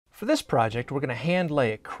For this project, we're going to hand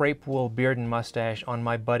lay a crepe wool beard and mustache on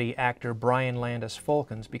my buddy actor Brian Landis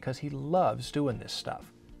Folkens because he loves doing this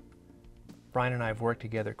stuff. Brian and I have worked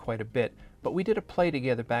together quite a bit, but we did a play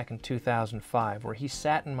together back in 2005 where he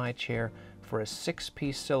sat in my chair for a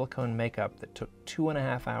 6-piece silicone makeup that took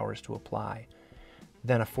 2.5 hours to apply,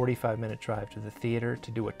 then a 45-minute drive to the theater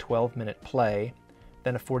to do a 12-minute play,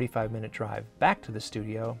 then a 45-minute drive back to the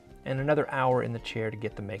studio, and another hour in the chair to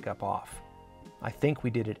get the makeup off. I think we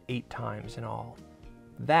did it 8 times in all.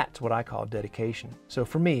 That's what I call dedication. So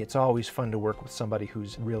for me, it's always fun to work with somebody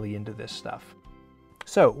who's really into this stuff.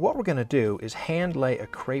 So what we're going to do is hand lay a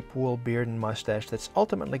crepe wool beard and mustache that's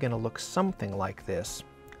ultimately going to look something like this.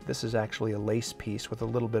 This is actually a lace piece with a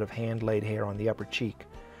little bit of hand-laid hair on the upper cheek.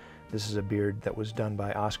 This is a beard that was done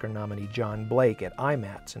by Oscar nominee John Blake at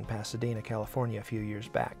IMATS in Pasadena, California a few years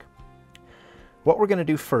back. What we're going to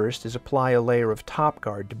do first is apply a layer of top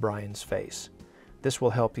guard to Brian's face. This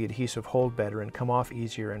will help the adhesive hold better and come off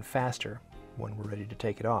easier and faster when we're ready to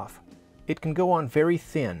take it off. It can go on very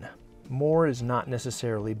thin. More is not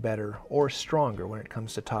necessarily better or stronger when it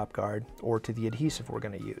comes to top guard or to the adhesive we're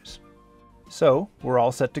going to use. So we're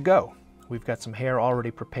all set to go. We've got some hair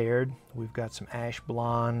already prepared. We've got some ash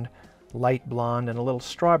blonde, light blonde, and a little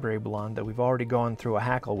strawberry blonde that we've already gone through a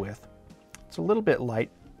hackle with. It's a little bit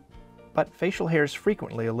light, but facial hair is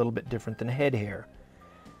frequently a little bit different than head hair.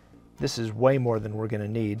 This is way more than we're going to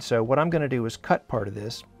need, so what I'm going to do is cut part of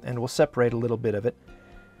this, and we'll separate a little bit of it.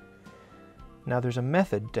 Now there's a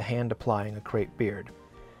method to hand applying a crepe beard.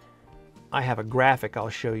 I have a graphic I'll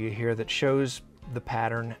show you here that shows the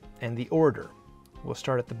pattern and the order. We'll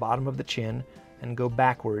start at the bottom of the chin and go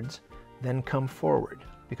backwards, then come forward,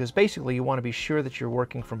 because basically you want to be sure that you're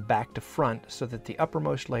working from back to front so that the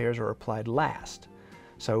uppermost layers are applied last.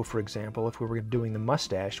 So, for example, if we were doing the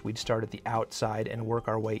mustache, we'd start at the outside and work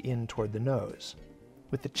our way in toward the nose.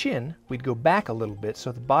 With the chin, we'd go back a little bit,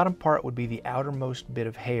 so the bottom part would be the outermost bit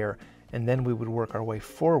of hair, and then we would work our way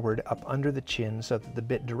forward up under the chin so that the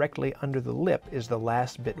bit directly under the lip is the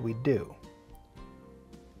last bit we do.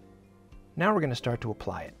 Now we're going to start to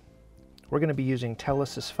apply it. We're going to be using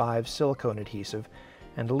Telesis 5 silicone adhesive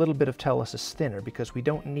and a little bit of Telesis thinner because we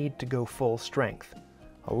don't need to go full strength.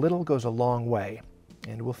 A little goes a long way,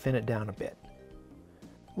 and we'll thin it down a bit.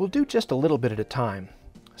 We'll do just a little bit at a time.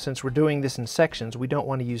 Since we're doing this in sections, we don't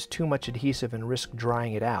want to use too much adhesive and risk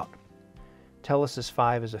drying it out. Telesis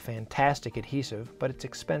 5 is a fantastic adhesive, but it's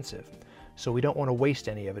expensive, so we don't want to waste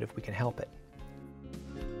any of it if we can help it.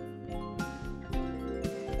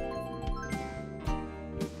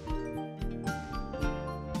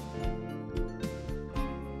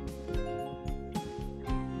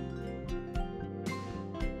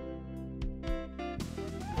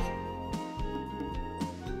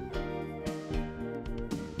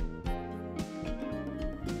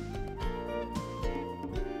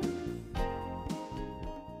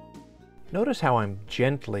 Notice how I'm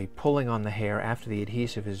gently pulling on the hair after the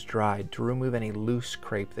adhesive is dried to remove any loose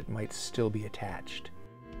crepe that might still be attached.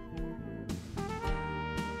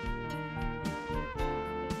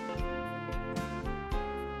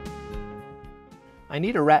 I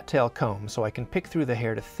need a rat tail comb so I can pick through the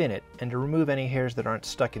hair to thin it and to remove any hairs that aren't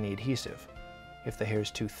stuck in the adhesive. If the hair is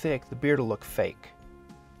too thick, the beard will look fake.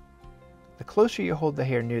 The closer you hold the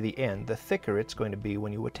hair near the end, the thicker it's going to be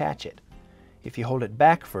when you attach it. If you hold it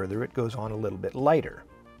back further, it goes on a little bit lighter.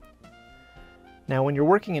 Now, when you're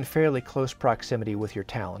working in fairly close proximity with your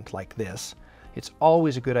talent, like this, it's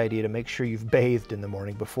always a good idea to make sure you've bathed in the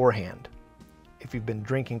morning beforehand. If you've been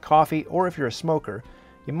drinking coffee, or if you're a smoker,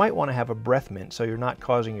 you might want to have a breath mint so you're not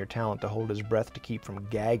causing your talent to hold his breath to keep from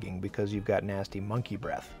gagging because you've got nasty monkey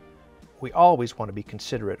breath. We always want to be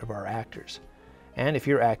considerate of our actors. And if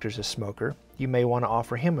your actor's a smoker, you may want to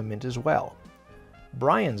offer him a mint as well.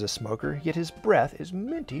 Brian's a smoker, yet his breath is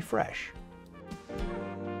minty fresh.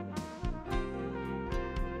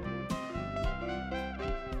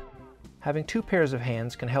 Having 2 pairs of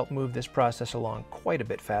hands can help move this process along quite a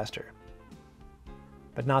bit faster.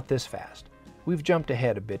 But not this fast. We've jumped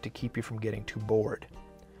ahead a bit to keep you from getting too bored.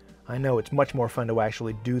 I know it's much more fun to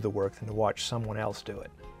actually do the work than to watch someone else do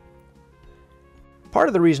it. Part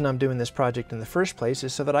of the reason I'm doing this project in the first place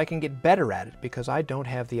is so that I can get better at it because I don't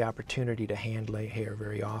have the opportunity to hand lay hair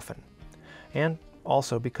very often. And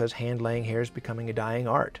also because hand laying hair is becoming a dying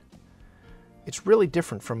art. It's really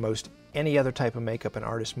different from most any other type of makeup an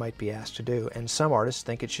artist might be asked to do, and some artists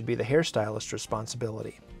think it should be the hairstylist's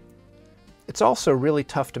responsibility. It's also really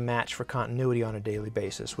tough to match for continuity on a daily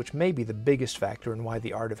basis, which may be the biggest factor in why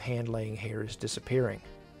the art of hand laying hair is disappearing.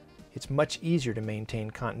 It's much easier to maintain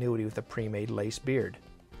continuity with a pre-made lace beard.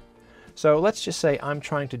 So let's just say I'm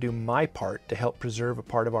trying to do my part to help preserve a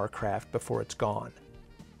part of our craft before it's gone.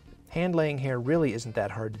 Hand laying hair really isn't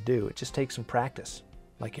that hard to do, it just takes some practice,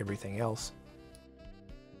 like everything else.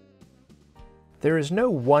 There is no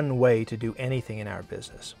one way to do anything in our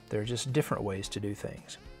business. There are just different ways to do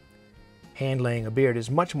things. Hand laying a beard is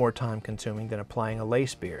much more time consuming than applying a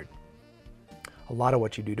lace beard. A lot of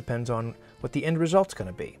what you do depends on what the end result's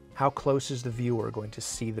going to be. How close is the viewer going to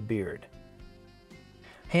see the beard?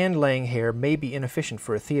 Hand laying hair may be inefficient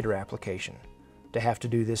for a theater application. To have to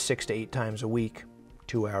do this 6 to 8 times a week,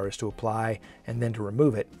 2 hours to apply, and then to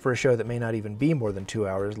remove it, for a show that may not even be more than 2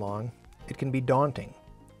 hours long, it can be daunting.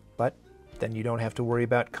 But then you don't have to worry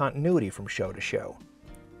about continuity from show to show.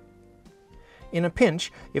 In a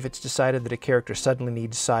pinch, if it's decided that a character suddenly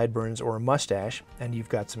needs sideburns or a mustache, and you've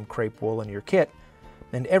got some crepe wool in your kit,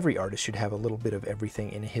 and every artist should have a little bit of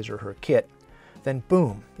everything in his or her kit, then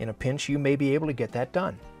boom, in a pinch you may be able to get that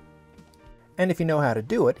done. And if you know how to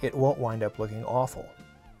do it, it won't wind up looking awful.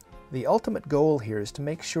 The ultimate goal here is to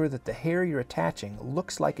make sure that the hair you're attaching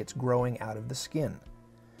looks like it's growing out of the skin.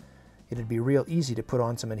 It'd be real easy to put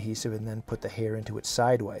on some adhesive and then put the hair into it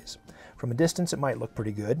sideways. From a distance it might look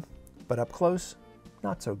pretty good, but up close,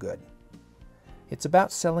 not so good. It's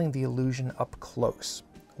about selling the illusion up close,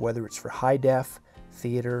 whether it's for high def,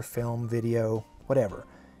 theater, film, video, whatever.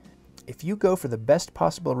 If you go for the best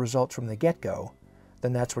possible results from the get-go,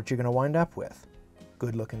 then that's what you're going to wind up with.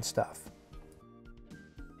 Good looking stuff.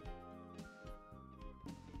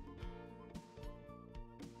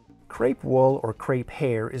 Crepe wool or crepe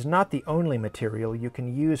hair is not the only material you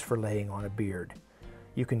can use for laying on a beard.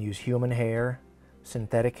 You can use human hair,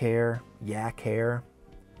 synthetic hair, yak hair.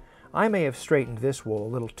 I may have straightened this wool a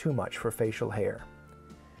little too much for facial hair.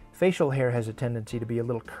 Facial hair has a tendency to be a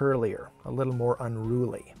little curlier, a little more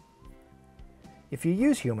unruly. If you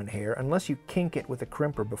use human hair, unless you kink it with a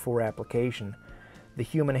crimper before application, the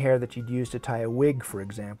human hair that you'd use to tie a wig, for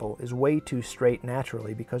example, is way too straight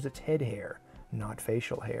naturally because it's head hair, not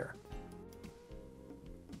facial hair.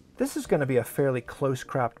 This is going to be a fairly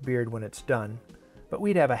close-cropped beard when it's done, but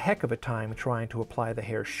we'd have a heck of a time trying to apply the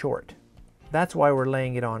hair short. That's why we're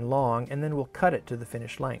laying it on long, and then we'll cut it to the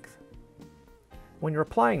finished length. When you're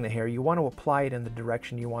applying the hair, you want to apply it in the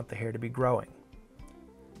direction you want the hair to be growing.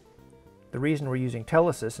 The reason we're using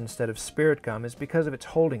Telesis instead of spirit gum is because of its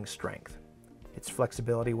holding strength, its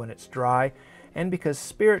flexibility when it's dry, and because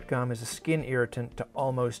spirit gum is a skin irritant to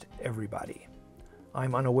almost everybody.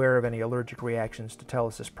 I'm unaware of any allergic reactions to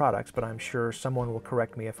Telesis products, but I'm sure someone will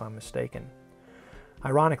correct me if I'm mistaken.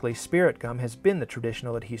 Ironically, spirit gum has been the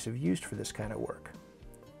traditional adhesive used for this kind of work.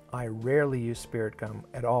 I rarely use spirit gum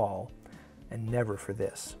at all, and never for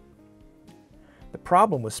this. The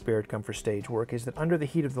problem with spirit gum for stage work is that under the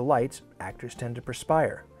heat of the lights, actors tend to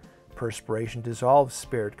perspire. Perspiration dissolves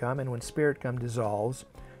spirit gum, and when spirit gum dissolves,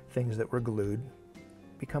 things that were glued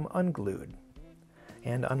become unglued.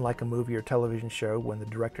 And unlike a movie or television show, when the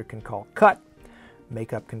director can call cut,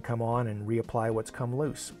 makeup can come on and reapply what's come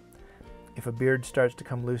loose. If a beard starts to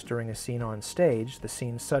come loose during a scene on stage, the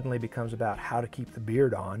scene suddenly becomes about how to keep the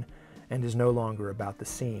beard on and is no longer about the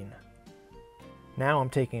scene. Now I'm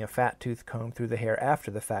taking a fat tooth comb through the hair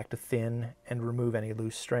after the fact to thin and remove any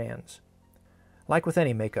loose strands. Like with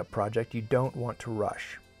any makeup project, you don't want to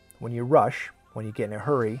rush. When you rush, when you get in a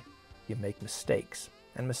hurry, you make mistakes.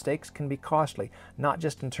 And mistakes can be costly, not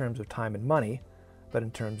just in terms of time and money, but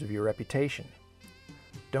in terms of your reputation.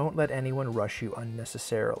 Don't let anyone rush you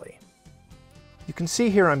unnecessarily. You can see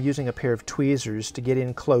here I'm using a pair of tweezers to get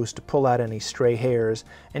in close to pull out any stray hairs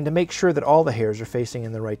and to make sure that all the hairs are facing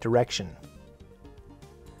in the right direction.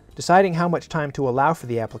 Deciding how much time to allow for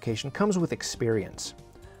the application comes with experience.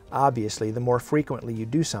 Obviously, the more frequently you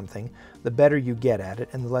do something, the better you get at it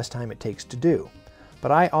and the less time it takes to do.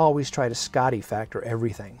 But I always try to Scotty factor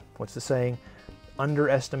everything. What's the saying?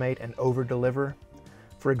 Underestimate and over-deliver.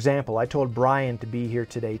 For example, I told Brian to be here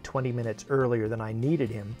today 20 minutes earlier than I needed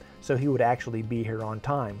him, so he would actually be here on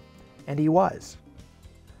time. And he was.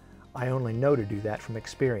 I only know to do that from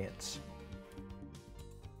experience.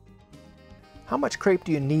 How much crepe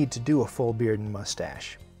do you need to do a full beard and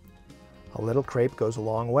mustache? A little crepe goes a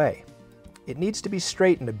long way. It needs to be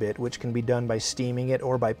straightened a bit, which can be done by steaming it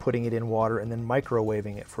or by putting it in water and then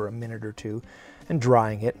microwaving it for a minute or two and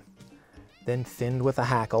drying it, then thinned with a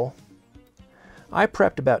hackle. I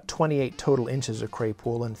prepped about 28 total inches of crepe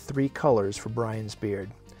wool in 3 colors for Brian's beard,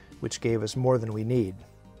 which gave us more than we need.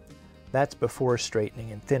 That's before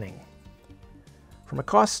straightening and thinning. From a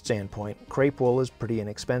cost standpoint, crepe wool is pretty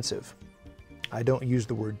inexpensive. I don't use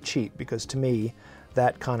the word cheap because to me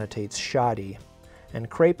that connotates shoddy, and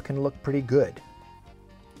crepe can look pretty good.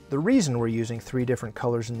 The reason we're using 3 different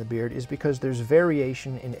colors in the beard is because there's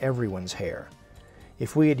variation in everyone's hair.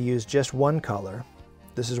 If we had used just one color,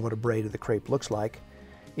 this is what a braid of the crepe looks like,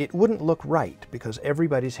 it wouldn't look right because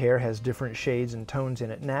everybody's hair has different shades and tones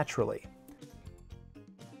in it naturally.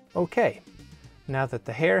 Okay, now that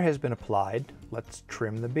the hair has been applied, let's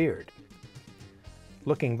trim the beard.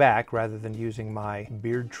 Looking back, rather than using my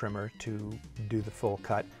beard trimmer to do the full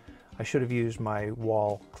cut, I should have used my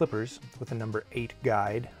wall clippers with a number 8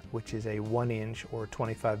 guide, which is a 1-inch or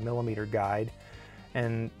 25mm guide,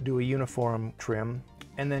 and do a uniform trim,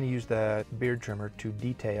 and then use the beard trimmer to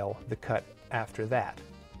detail the cut after that.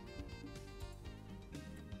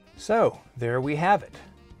 So, there we have it.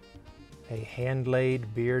 A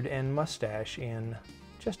hand-laid beard and mustache in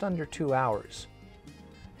just under 2 hours.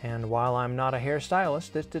 And while I'm not a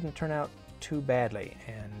hairstylist, this didn't turn out too badly,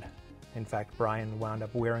 and in fact, Brian wound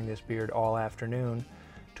up wearing this beard all afternoon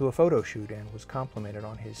to a photo shoot and was complimented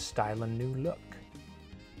on his styling new look.